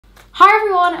Hi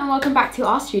everyone and welcome back to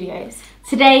RStudios.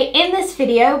 Today in this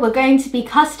video we're going to be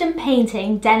custom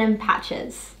painting denim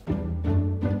patches.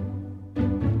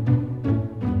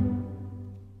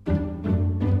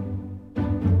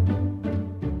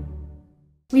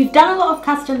 We've done a lot of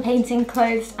custom painting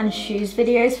clothes and shoes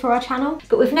videos for our channel,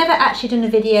 but we've never actually done a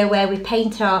video where we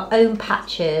paint our own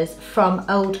patches from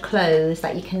old clothes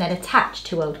that you can then attach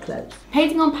to old clothes.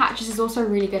 Painting on patches is also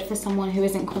really good for someone who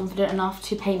isn't confident enough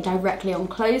to paint directly on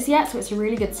clothes yet, so it's a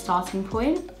really good starting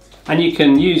point. And you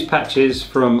can use patches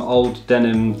from old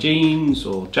denim jeans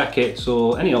or jackets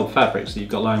or any old fabrics that you've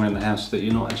got lying around the house that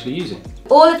you're not actually using.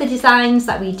 All of the designs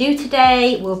that we do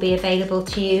today will be available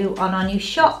to you on our new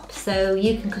shop, so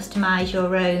you can customise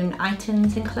your own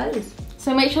items and clothes.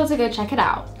 So make sure to go check it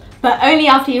out, but only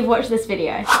after you've watched this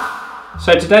video.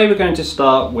 So today we're going to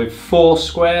start with 4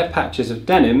 square patches of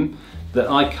denim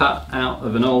that I cut out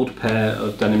of an old pair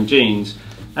of denim jeans.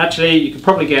 Actually, you could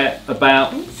probably get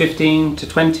about 15 to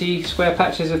 20 square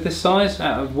patches of this size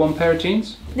out of one pair of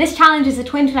jeans. This challenge is a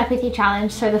twin telepathy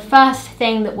challenge, so the first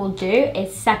thing that we'll do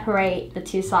is separate the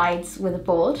two sides with a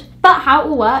board. But how it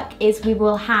will work is we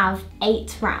will have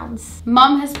 8 rounds.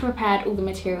 Mum has prepared all the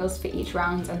materials for each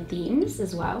round and themes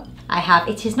as well. I have.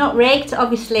 It is not rigged,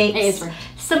 obviously. It is rigged.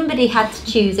 Somebody had to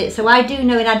choose it, so I do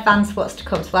know in advance what's to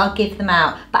come, so I'll give them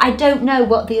out. But I don't know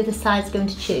what the other side's going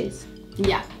to choose.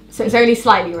 Yeah. So it's only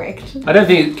slightly rigged. I don't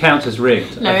think it counts as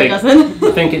rigged. No, it doesn't.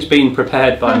 I think it's been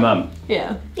prepared by Mum.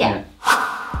 Yeah.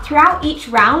 Throughout each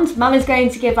round, Mum is going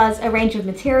to give us a range of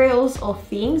materials or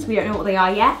themes. We don't know what they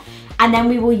are yet. And then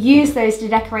we will use those to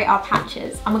decorate our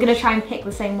patches. And we're going to try and pick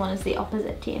the same one as the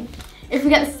opposite team. If we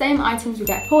get the same items, we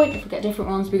get a point. If we get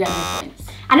different ones, we get no points.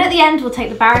 And at the end, we'll take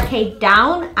the barricade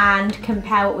down and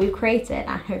compare what we've created.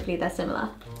 And hopefully they're similar.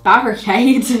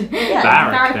 Barricade? Yeah.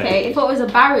 Barricade. I thought it was a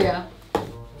barrier.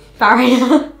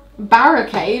 Barrier.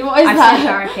 Barricade? What is I've that? said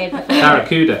barricade before.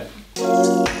 Barracuda.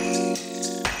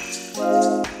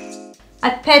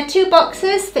 I've prepared 2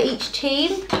 boxes for each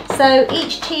team. So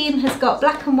each team has got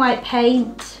black and white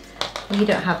paint. You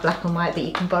don't have black and white, but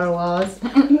you can borrow ours.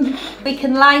 We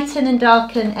can lighten and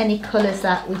darken any colours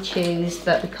that we choose,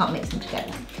 but we can't mix them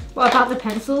together. What about the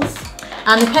pencils?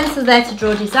 And the pencils there to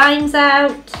draw designs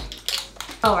out.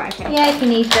 Oh, right, okay. Yeah, if you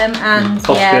need them. And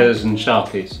Poscas and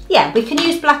Sharpies. yeah, we can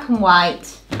use black and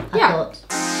white, I thought.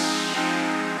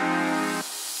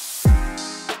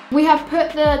 We have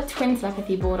put the twin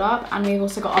telepathy board up and we've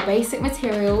also got our basic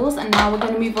materials, and now we're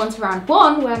going to move on to round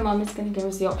 1 where Mum is going to give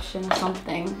us the option of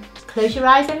something. Close your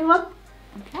eyes, everyone.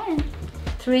 Okay.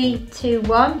 3, 2,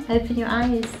 1. Open your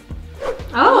eyes.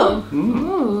 Oh. Mm.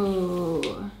 Ooh.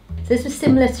 So this was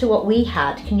similar to what we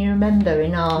had. Can you remember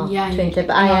in our twin?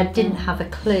 But I didn't have a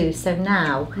clue. So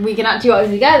now we can actually work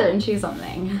together and choose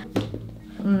something.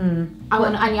 Mm.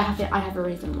 And I have a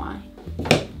reason why.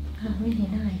 Oh, really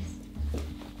nice.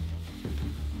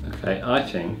 Okay, I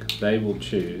think they will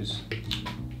choose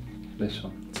this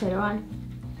one. So do I.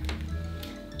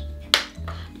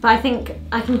 But I think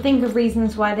I can think of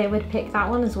reasons why they would pick that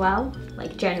one as well.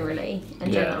 Like generally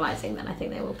and generalising, then I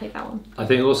think they will pick that one. I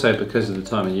think also because of the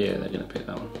time of year they're going to pick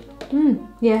that one.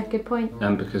 Yeah, good point.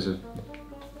 And because of...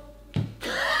 You're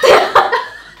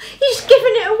just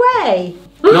giving it away.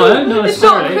 No, not It's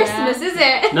not necessarily. Christmas, is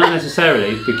it? Not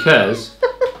necessarily, because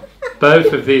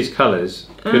both of these colours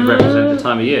could represent the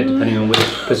time of year, depending on which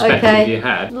perspective you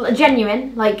had.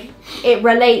 Genuine, like it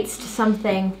relates to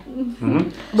something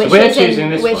which, so we're choosing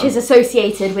this which one. is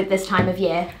associated with this time of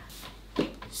year.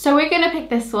 So we're going to pick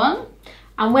this one.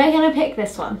 And we're going to pick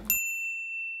this one.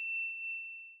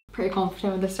 Pretty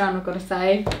confident with this round, I've got to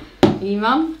say. You,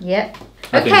 Mum? Yep.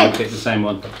 I think we'll pick the same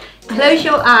one. Close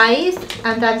your eyes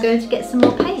and I'm going to get some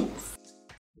more paints.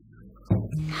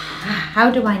 How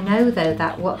do I know though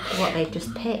that what they've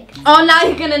just picked? Oh, now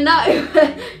you're going to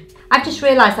know. I've just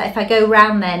realised that if I go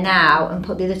round there now and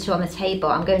put the other 2 on the table,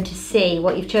 I'm going to see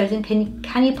what you've chosen.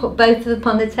 Can you put both of them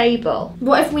on the table?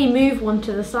 What if we move one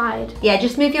to the side? Yeah,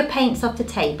 just move your paints off the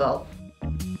table.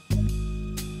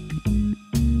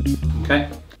 Okay.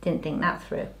 Didn't think that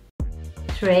through.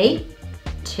 3,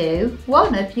 2,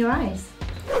 1. Open your eyes.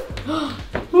 Oh,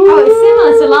 it's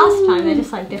similar to last time. They're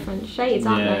just like different shades,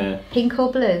 aren't they? Pink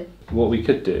or blue? What we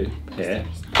could do here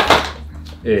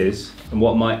is, and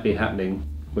what might be happening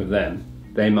with them,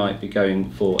 they might be going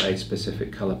for a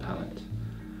specific colour palette.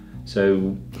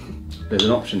 So there's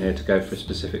an option here to go for a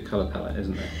specific colour palette,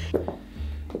 isn't there?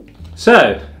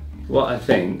 So What I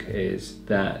think is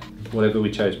that whatever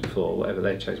we chose before, whatever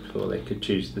they chose before, they could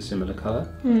choose the similar colour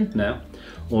now,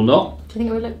 or not. Do you think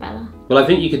it would look better? Well, I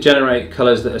think you could generate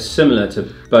colours that are similar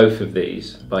to both of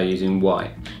these by using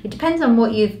white. It depends on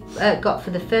what you've got for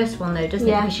the first one though, doesn't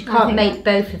it? Because you can't make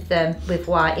both of them with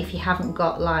white if you haven't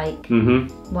got like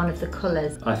one of the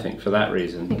colours. I think for that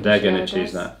reason, they're going to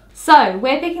choose that. So,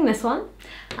 we're picking this one.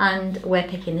 And we're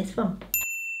picking this one.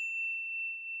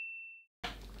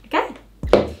 Okay.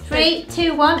 3,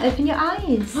 2, 1, open your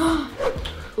eyes.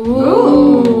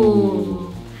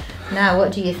 Ooh. Now,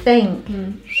 what do you think?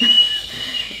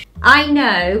 I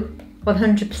know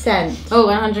 100%. Oh,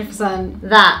 100%.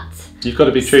 That You've got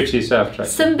to be true to yourself,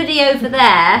 Tracy. somebody over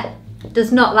there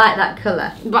does not like that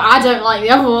colour. But I don't like the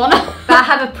other one. But I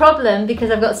have a problem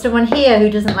because I've got someone here who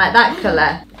doesn't like that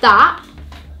colour. That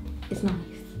is nice.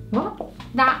 What?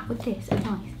 That with this is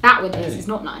nice. That with this is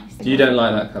not nice. You don't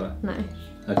like that colour? No.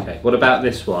 Okay. What about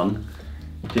this one?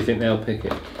 Do you think they'll pick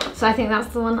it? So I think that's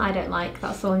the one I don't like.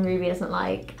 That's the one Ruby doesn't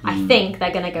like. I think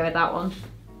they're going to go with that one.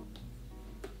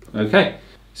 Okay.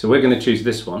 So we're going to choose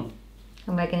this one.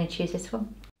 And we're going to choose this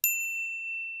one.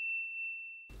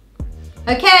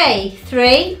 Okay,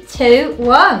 3, 2,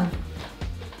 1.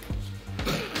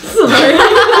 Sorry.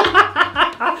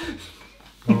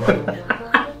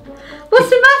 What's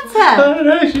the matter? I don't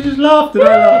know, she just laughed and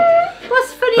I laughed.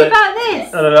 What's funny about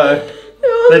this? I don't know.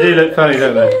 They do look funny,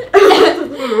 don't they?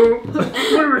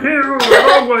 Over here,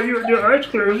 oh, well, you had your eyes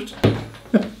closed.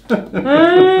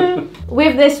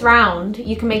 With this round,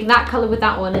 you can make that colour with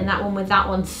that one and that one with that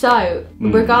one. So,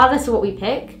 regardless of what we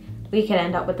pick, we could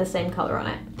end up with the same colour on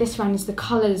it. This round is the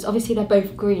colours. Obviously, they're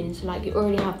both green, so like you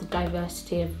already have the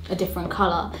diversity of a different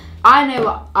colour. I know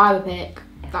what I would pick.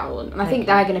 That one. And I think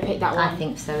they're going to pick that one. I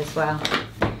think so as well.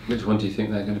 Which one do you think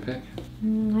they're going to pick?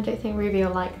 I don't think Ruby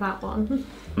will like that one.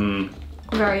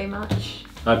 Very much.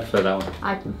 I prefer that one.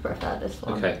 I prefer this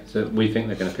one. Okay, so we think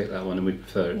they're going to pick that one and we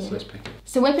prefer it, so let's pick it.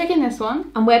 So we're picking this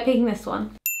one. And we're picking this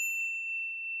one.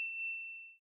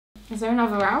 Is there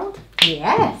another round?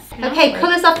 Yes. Okay,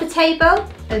 colours off the table.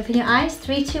 Open your eyes.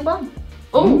 3, 2, 1.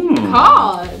 Oh,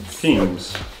 cards.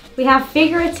 Themes. We have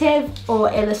figurative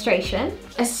or illustration,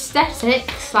 aesthetic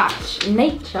 /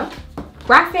 nature,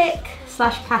 graphic /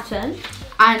 pattern,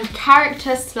 and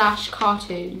character /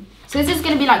 cartoon. So this is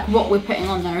going to be like what we're putting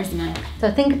on there, isn't it?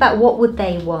 So think about what would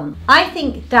they want. I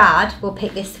think Dad will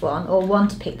pick this one or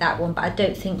want to pick that one, but I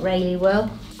don't think Raylee will.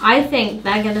 I think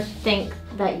they're going to think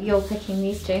that you're picking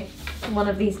these two. One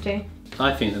of these two.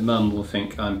 I think that Mum will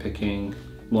think I'm picking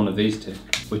one of these two,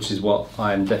 which is what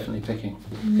I'm definitely picking.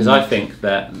 Because I think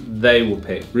that they will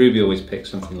pick, Ruby always picks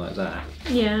something like that.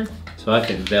 Yeah. So I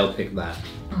think they'll pick that.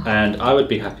 And I would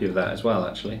be happy with that as well,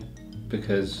 actually,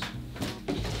 because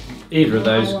either of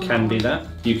those can be that.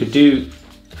 You could do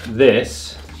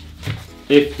this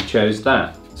if you chose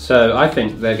that. So I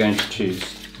think they're going to choose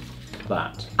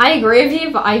that. I agree with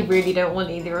you, but I really don't want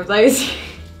either of those.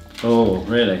 Oh,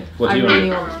 really? What do you I really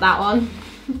want that one.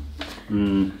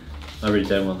 I really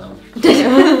don't want that one.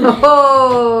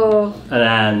 Oh.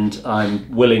 And I'm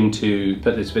willing to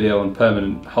put this video on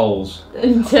permanent hold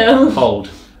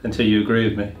until you agree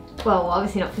with me. Well, we're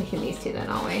obviously not picking these two then,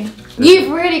 are we? You've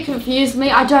really confused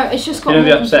me. I don't, it's just got You're more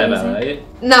going to be upset confusing. about that, are you?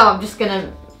 No, I'm just going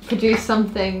to produce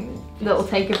something that will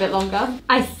take a bit longer.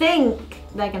 I think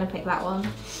they're going to pick that one.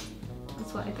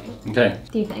 That's what I think. Okay.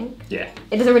 Do you think? Yeah.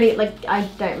 It doesn't really, like, I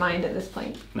don't mind at this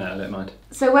point. No, I don't mind.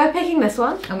 So we're picking this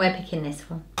one. And we're picking this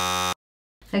one.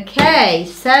 Okay,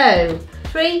 so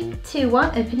 3, 2,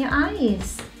 1, open your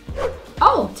eyes.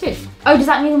 Oh, 2. Oh, does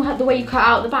that mean the way you cut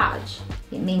out the badge?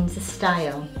 It means the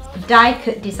style. Die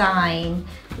cut design,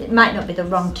 it might not be the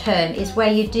wrong term, is where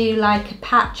you do like a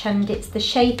patch and it's the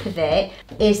shape of it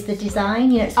is the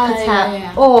design, you know, it's cut out.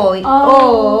 Yeah. Or is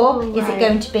right. it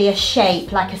going to be a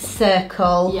shape, like a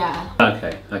circle? Yeah.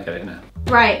 Okay, I get it now.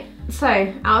 Right,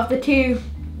 so out of the two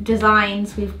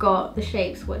designs we've got the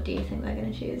shapes, what do you think they're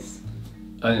going to choose?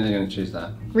 I think they're going to choose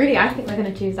that. Really, I think they're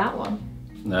going to choose that one.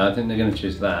 No, I think they're going to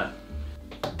choose that.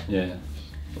 Yeah.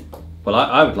 Well,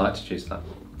 I would like to choose that.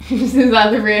 Is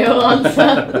that the real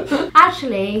answer?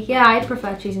 Actually, yeah, I'd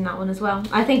prefer choosing that one as well.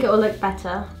 I think it will look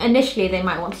better. Initially, they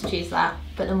might want to choose that,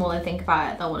 but the more they think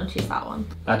about it, they'll want to choose that one.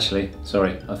 Actually,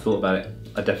 sorry, I thought about it.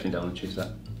 I definitely don't want to choose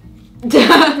that.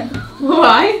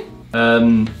 Why?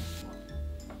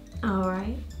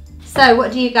 Alright. So,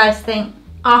 what do you guys think?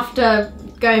 After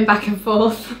going back and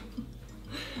forth,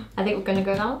 I think we're going to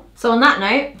go that one. So on that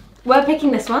note, we're picking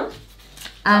this one.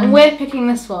 And we're picking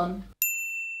this one.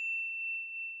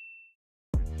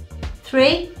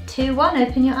 3, 2, 1,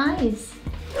 open your eyes.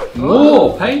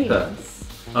 More paper.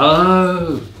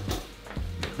 Oh.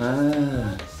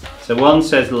 Ah. So So one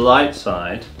says light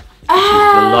side, which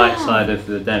is the light side of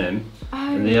the denim,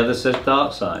 and the other says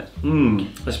dark side.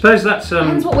 I suppose that's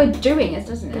Depends what we're doing,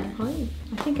 doesn't it?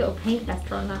 I think it'll paint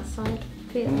better on that side.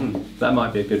 that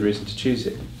might be a good reason to choose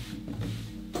it.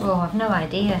 Oh, I've no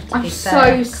idea. I'm to be so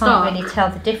fair. stuck. Can't really tell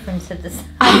the difference of the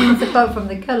sides apart from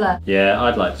the colour. Yeah,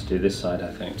 I'd like to do this side,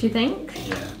 I think. Do you think?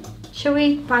 Yeah. Shall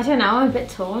we? But I don't know, I'm a bit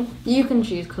torn. You can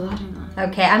choose because I don't know.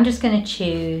 Okay, I'm just going to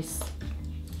choose.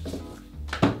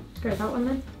 Go with that one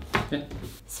then. Yeah.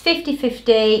 It's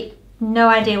 50-50. No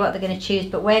idea what they're going to choose,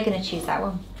 but we're going to choose that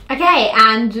one. Okay,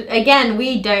 and again,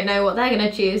 we don't know what they're going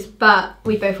to choose, but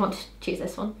we both want to choose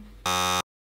this one.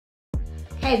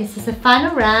 Okay, this is the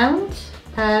final round.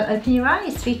 Open your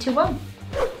eyes. 3, 2, 1.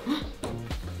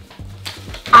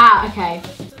 Okay.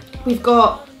 We've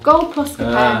got gold Posca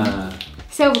pen,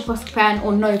 silver Posca pen,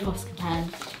 or no Posca pen.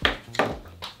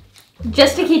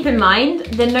 Just to keep in mind,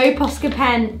 the no Posca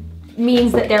pen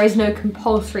means that there is no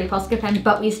compulsory Posca pen,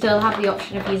 but we still have the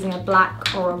option of using a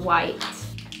black or a white.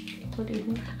 What do you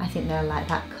think? I think they'll like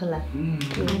that colour. I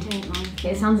don't like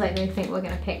It sounds like they think we're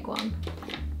going to pick one.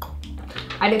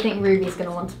 I don't think Ruby's going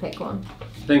to want to pick one.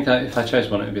 I think if I chose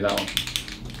one, it would be that one.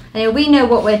 Anyway, we know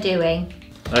what we're doing.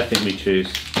 I think we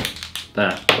choose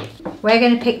that. We're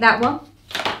going to pick that one.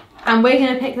 And we're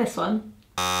going to pick this one.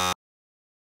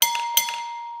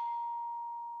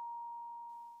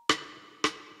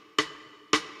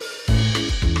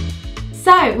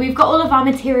 So we've got all of our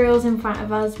materials in front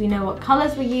of us. We know what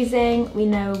colours we're using. We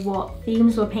know what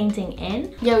themes we're painting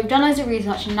in. Yeah, we've done loads of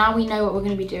research and now we know what we're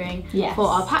going to be doing Yes. for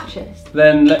our patches.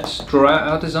 Then let's draw out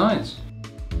our designs.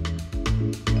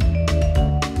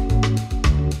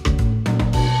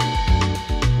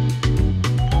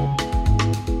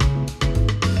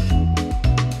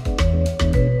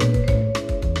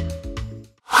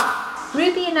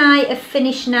 Ruby and I have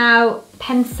finished now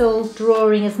pencil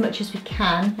drawing as much as we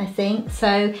can, I think.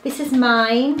 So this is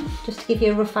mine, just to give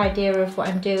you a rough idea of what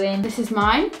I'm doing. This is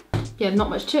mine. Yeah, not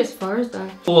much to it as far as there.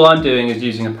 All I'm doing is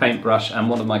using a paintbrush and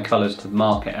one of my colours to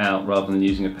mark it out rather than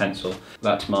using a pencil.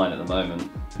 That's mine at the moment.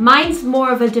 Mine's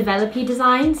more of a developy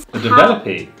design. A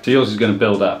developy? So yours is going to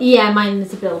build up? Yeah, mine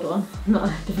is a build one, not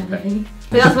a developy.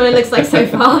 But that's what it looks like so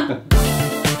far.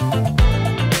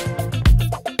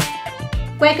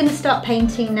 We're going to start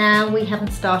painting now. We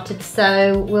haven't started,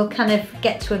 so we'll kind of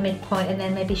get to a midpoint and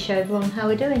then maybe show everyone how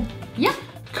we're doing. Yeah.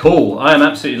 Cool, I am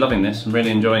absolutely loving this. I'm really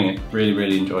enjoying it. Really,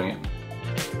 really enjoying it.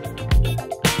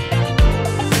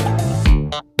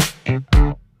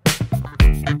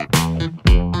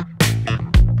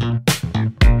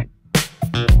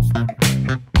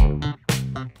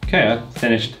 Okay, I've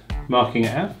finished marking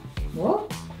it out.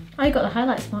 What? Oh, you got the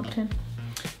highlights marked in.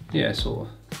 Yeah, sort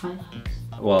of. Highlights.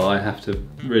 Well, I have to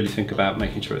really think about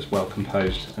making sure it's well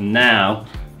composed. And now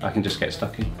I can just get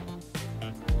stuck in.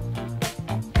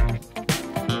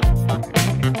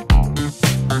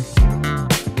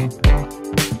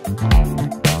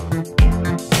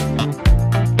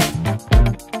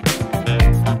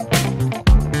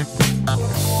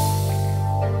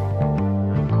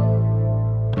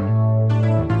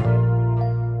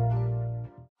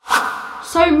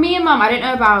 So me and Mum, I don't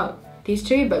know about these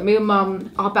two, but me and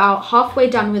Mum are about halfway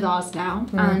done with ours now,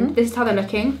 and this is how they're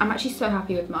looking. I'm actually so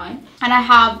happy with mine. And I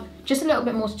have just a little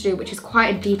bit more to do, which is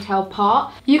quite a detailed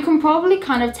part. You can probably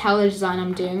kind of tell the design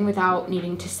I'm doing without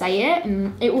needing to say it,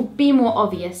 and it will be more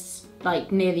obvious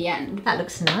like near the end. That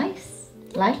looks nice.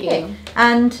 Like Thank it. you.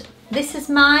 And this is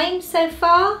mine so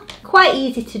far. Quite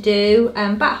easy to do.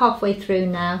 About halfway through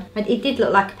now. And it did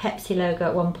look like a Pepsi logo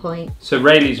at one point. So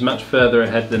Raylee's much further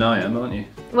ahead than I am, aren't you?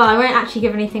 Well, I won't actually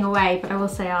give anything away, but I will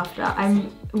say after.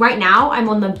 Right now, I'm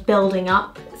on the building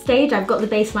up stage. I've got the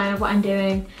baseline of what I'm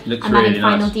doing. Looks I'm really adding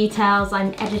final nice. details.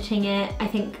 I'm editing it. I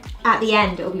think at the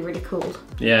end, it'll be really cool.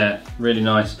 Yeah, really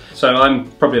nice. So I'm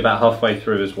probably about halfway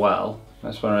through as well.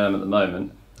 That's where I am at the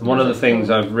moment. And one of the things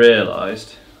I've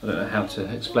realised, I don't know how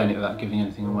to explain it without giving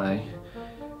anything away,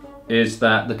 is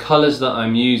that the colours that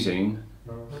I'm using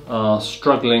are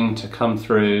struggling to come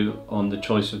through on the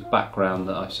choice of background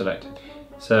that I've selected.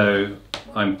 So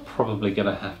I'm probably going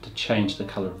to have to change the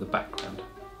colour of the background.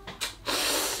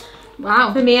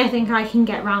 Wow. For me, I think I can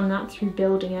get around that through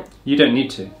building it. You don't need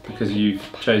to, because you've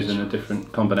chosen a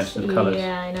different combination of colours.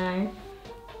 Yeah, I know.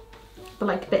 But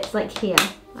like bits like here,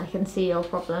 I can see your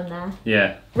problem there.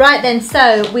 Yeah. Right then,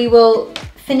 so we will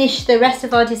finish the rest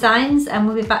of our designs and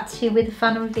we'll be back to you with the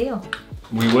final reveal.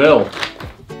 We will.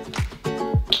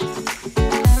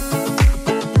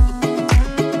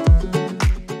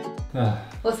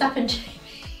 What's happened, Jamie?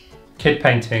 Kid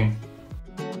painting.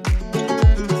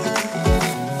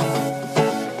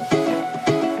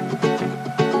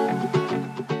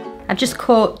 just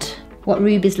cut what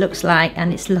Ruby's looks like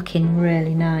and it's looking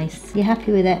really nice. You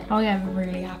happy with it? Oh yeah, I'm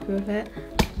really happy with it.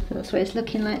 So that's what it's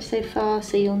looking like so far,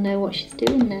 so you'll know what she's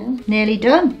doing now. Nearly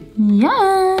done.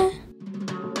 Yeah.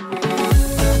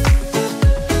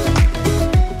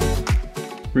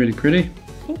 Really pretty.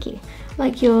 Thank you.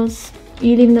 Like yours. Are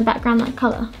you leaving the background that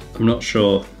colour? I'm not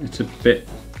sure. It's a bit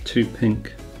too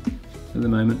pink at the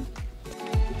moment.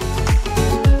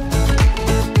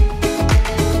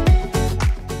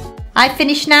 I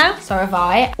finished now. So have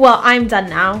I. Well, I'm done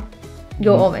now.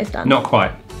 You're almost done. Not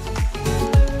quite.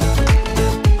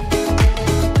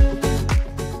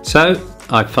 So,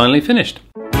 I've finally finished.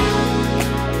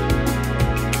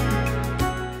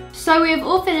 So we've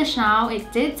all finished now. It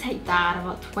did take Dad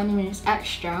about 20 minutes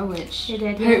extra, which It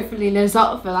did, yeah. hopefully lives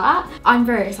up for that. I'm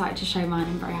very excited to show mine.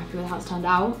 I'm very happy with how it's turned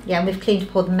out. Yeah, and we've cleaned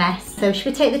up all the mess. So should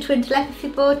we take the twin telepathy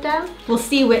board down? We'll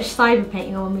see which side we're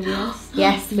painting on with yours.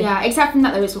 Yes. Yeah, except from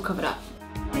that though, it's all covered up.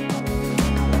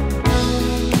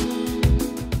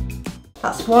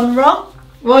 That's one wrong.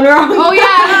 One wrong. Oh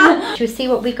yeah! Should we see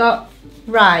what we got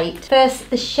right? First,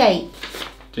 the shape.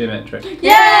 Geometric.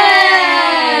 Yay!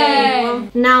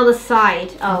 Now the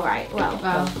side. Oh right.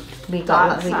 Well. We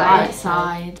got That we got Right it.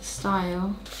 side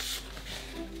style.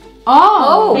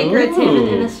 Oh! Figurative and Ooh.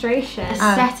 illustration.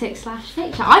 Aesthetic slash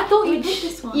nature. I thought you did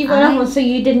this one. You got another one, so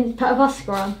you didn't put a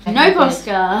Posca on. No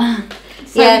Posca.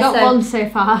 So Yeah, you got so- one so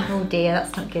far. Oh dear,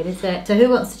 that's not good, is it? So who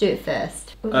wants to do it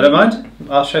first? I don't mind.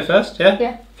 I'll show first, yeah?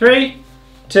 Yeah. 3,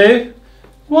 2,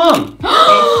 1.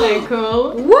 It's so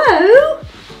cool. Whoa!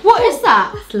 What is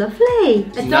that? That's lovely.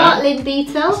 A No. dartling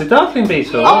beetle. It's a darkling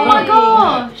beetle. Oh my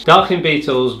gosh! Darkling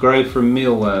beetles grow from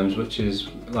mealworms, which is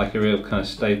like a real kind of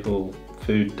staple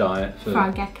food diet for For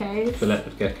our geckos. fillet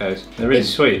of geckos. They're really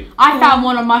sweet. I found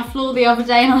one on my floor the other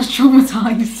day and I was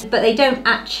traumatised. But they don't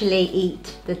actually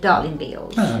eat the dartling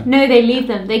beetles. No, they leave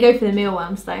them. They go for the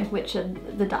mealworms though, which are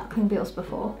the duckling beetles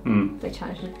before. Mm. They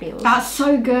challenge the beetles. That's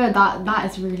so good. That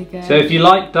is really good. So if you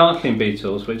like darkling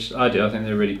beetles, which I do, I think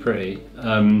they're really pretty,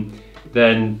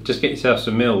 then just get yourself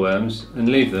some mealworms and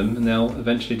leave them and they'll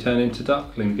eventually turn into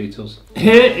darkling beetles.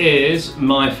 Here is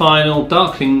my final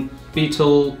darkling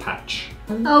beetle patch.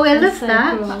 Oh, I love so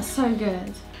that. cool. That's so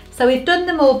good. So we've done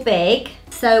them all big.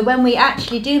 So when we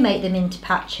actually do make them into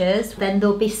patches, then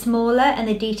they'll be smaller and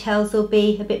the details will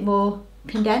be a bit more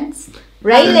condensed.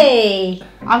 Raylee!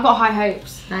 I've got high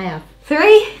hopes. I have.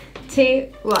 3,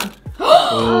 2, 1.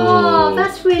 Oh,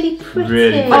 that's really pretty.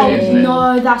 Really pretty, Oh isn't it?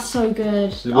 no, that's so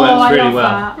good. It works I really love well.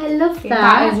 that. I love Yeah,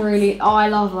 that. That is really. Oh, I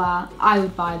love that. I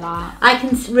would buy that. I can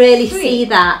really Sweet. see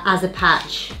that as a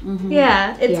patch.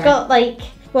 Yeah, it's Yeah. got like,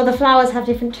 well, the flowers have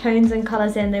different tones and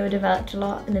colours in. They were developed a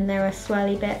lot, and then there are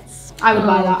swirly bits. I would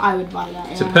buy that. I would buy that.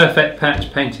 It's a Yeah. perfect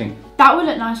patch painting. That would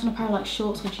look nice on a pair of like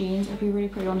shorts or jeans. It'd be really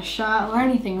pretty on a shirt or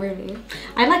anything really.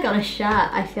 I like it on a shirt.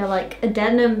 I feel like a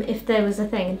denim, if there was a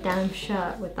thing, a denim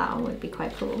shirt with that on would be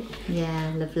quite cool.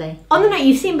 Yeah, lovely. On the note,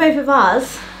 you've seen both of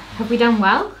ours. Have we done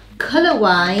well?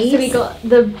 Colour-wise, So we got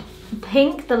the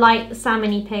pink, the light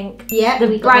salmony pink, yeah, the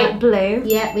we got bright that. blue.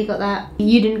 Yeah, we got that.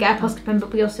 You didn't get a Posca pen,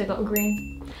 but we also got a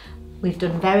green. We've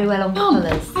done very well on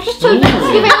colours. I just told you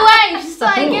to give it away. She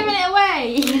started giving it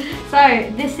away.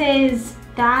 So this is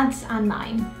Dad's and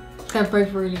mine. They're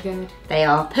both really good. They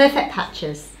are perfect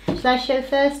patches. Should I show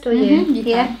first or you? You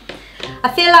Yeah. I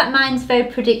feel like mine's very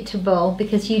predictable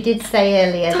because you did say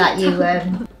earlier that you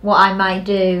what I might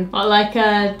do. Or like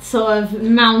a sort of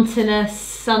mountainous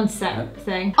sunset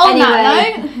thing. On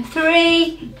that note,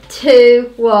 3,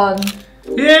 2, 1.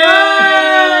 Yay!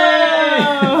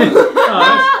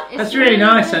 That's really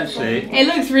nice actually. It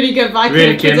looks really good, but I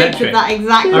Really could have predicted geometric. that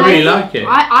exactly. I really like it.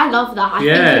 I love that. I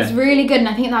Yeah. think it's really good, and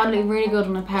I think that would look really good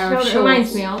on a pair You know of what shorts. it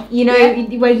reminds me of? You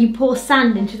know where you pour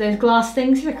sand into those glass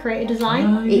things to create a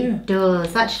design? Oh, yeah. It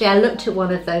does. Actually, I looked at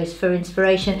one of those for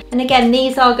inspiration. And again,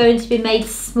 these are going to be made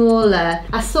smaller.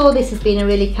 I saw this as being a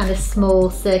really kind of small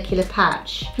circular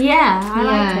patch. Yeah, I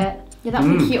like Yeah. it. Yeah, that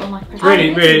would be cute on like. It's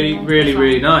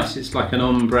really nice. It's like an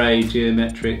ombre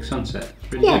geometric sunset.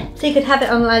 It's really Yeah, good. so you could have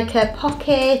it on like a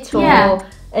pocket or Yeah.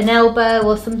 an elbow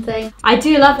or something. I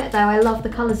do love it though. I love the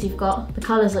colours you've got. The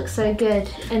colours look so good,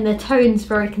 and the tone's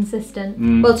very consistent.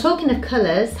 Mm. Well, talking of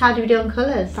colours, how do we do on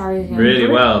colours? Very good. Really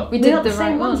well. We We did got the the same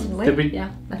right ones, ones. didn't we? Did we? Yeah.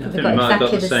 I I think think we've got we might have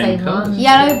got exactly the the same same colours. ones.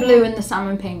 Yellow, blue, and the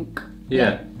salmon pink.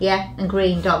 Yeah. Yeah, and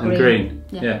green, dark And green. green.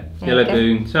 Yeah. Yeah. There Yellow, you go.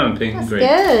 blue, salmon pink, That's and green.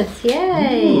 good,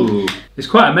 yay. Ooh. It's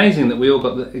quite amazing that we all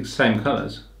got the same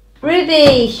colours.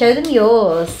 Ruby, show them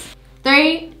yours.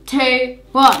 3, 2,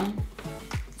 1.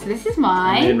 So this is Are you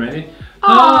mine. ready?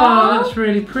 Oh, that's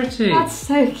really pretty. That's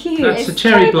so cute. That's It's a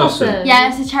cherry blossom. Yeah,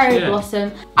 it's a cherry Yeah.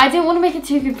 blossom. I didn't want to make it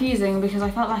too confusing because I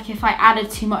felt like if I added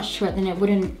too much to it, then it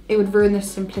would ruin the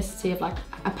simplicity of like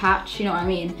a patch, you know what I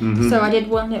mean? So I did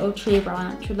one little tree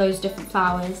branch with those different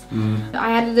flowers.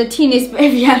 I added the teeniest bit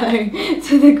of yellow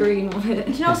to the green of it.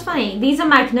 Do you know what's funny? These are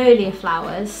magnolia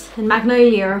flowers, and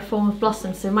magnolia are a form of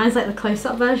blossom, so mine's like the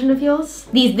close-up version of yours.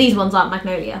 These ones aren't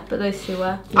magnolia, but those two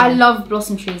were. Yeah. I love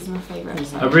blossom trees, they're my favourite.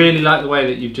 So. I really like the way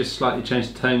that you've just slightly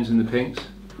changed the tones in the pinks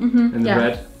and the Yeah.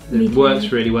 red. Me It too.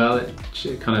 works really well. It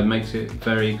kind of makes it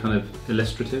very kind of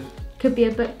illustrative. Could be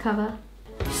a book cover.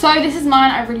 So this is mine,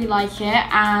 I really like it,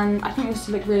 and I think this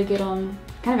would look really good on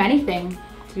kind of anything,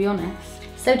 to be honest.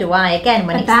 So do I. Again,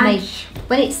 when A it's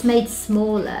badge. made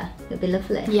smaller, it'll be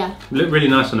lovely. Yeah. Look really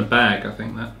nice on a bag, I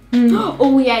think that.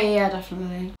 Oh yeah,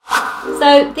 definitely.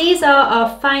 So these are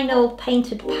our final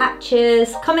painted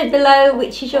patches. Comment below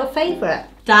which is your favourite,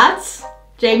 Dad's,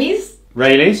 Jamie's.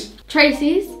 Raylee's.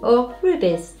 Tracy's. or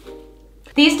Ruby's.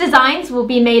 These designs will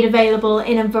be made available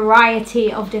in a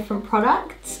variety of different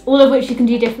products, all of which you can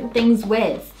do different things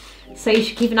with. So you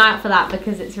should keep an eye out for that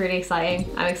because it's really exciting.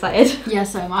 I'm excited. Yeah,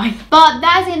 so am I. But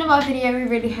that's the end of our video. We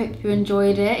really hope you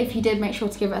enjoyed it. If you did, make sure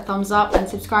to give it a thumbs up and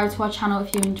subscribe to our channel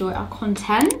if you enjoy our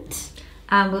content.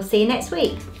 And we'll see you next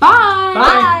week. Bye!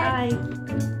 Bye!